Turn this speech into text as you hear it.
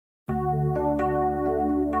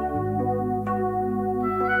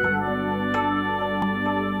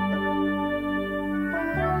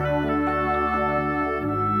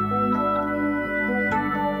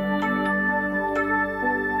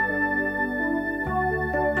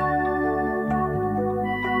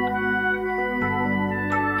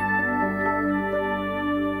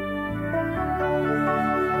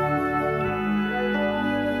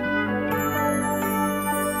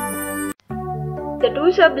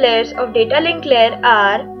two sub-layers of data link layer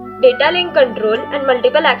are data link control and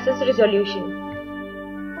multiple access resolution.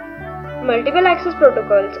 Multiple access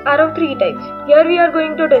protocols are of three types. Here we are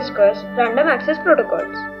going to discuss random access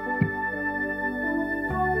protocols.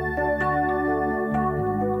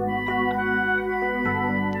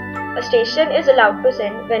 A station is allowed to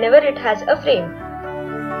send whenever it has a frame.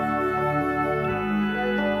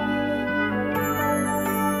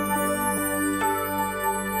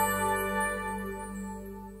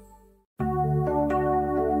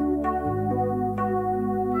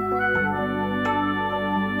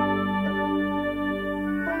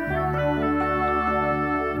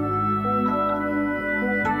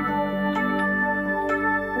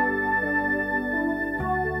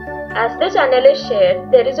 As the channel is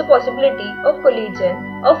shared, there is a possibility of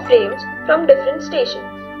collision of frames from different stations.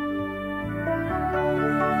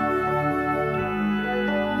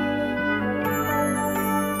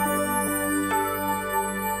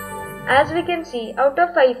 As we can see, out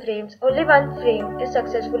of 5 frames, only 1 frame is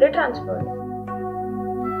successfully transferred.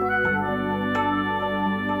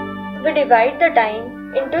 We divide the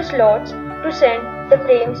time into slots to send the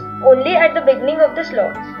frames only at the beginning of the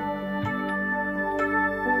slots.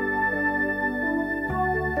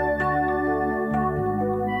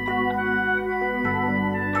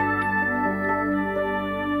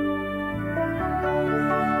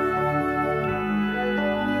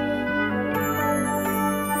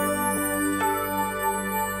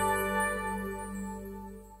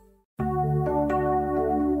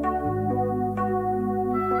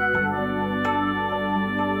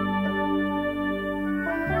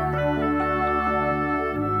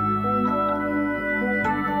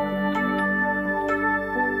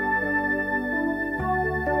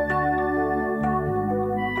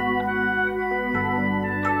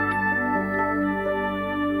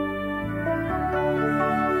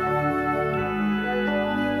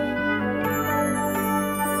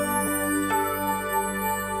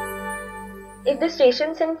 If the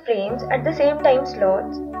stations send frames at the same time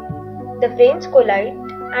slots, the frames collide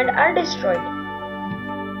and are destroyed.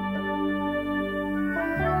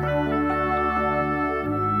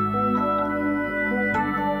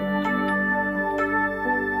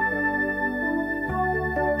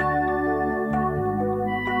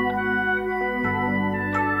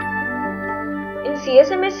 In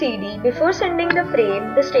CSMA-CD, before sending the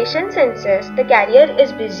frame, the station senses the carrier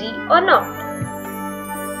is busy or not.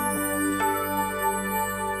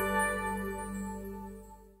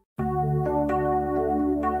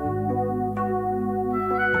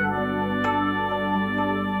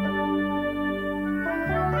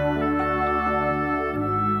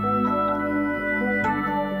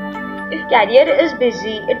 If carrier is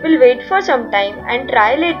busy, it will wait for some time and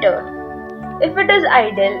try later. If it is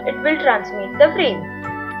idle, it will transmit the frame.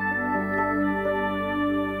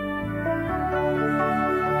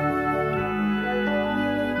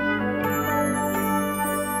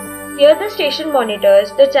 Here the station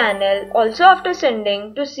monitors the channel also after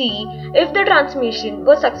sending to see if the transmission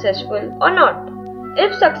was successful or not.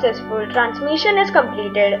 If successful, transmission is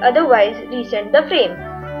completed, otherwise resend the frame.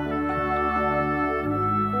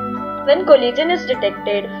 When collision is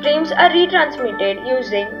detected, frames are retransmitted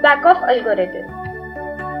using back-off algorithm.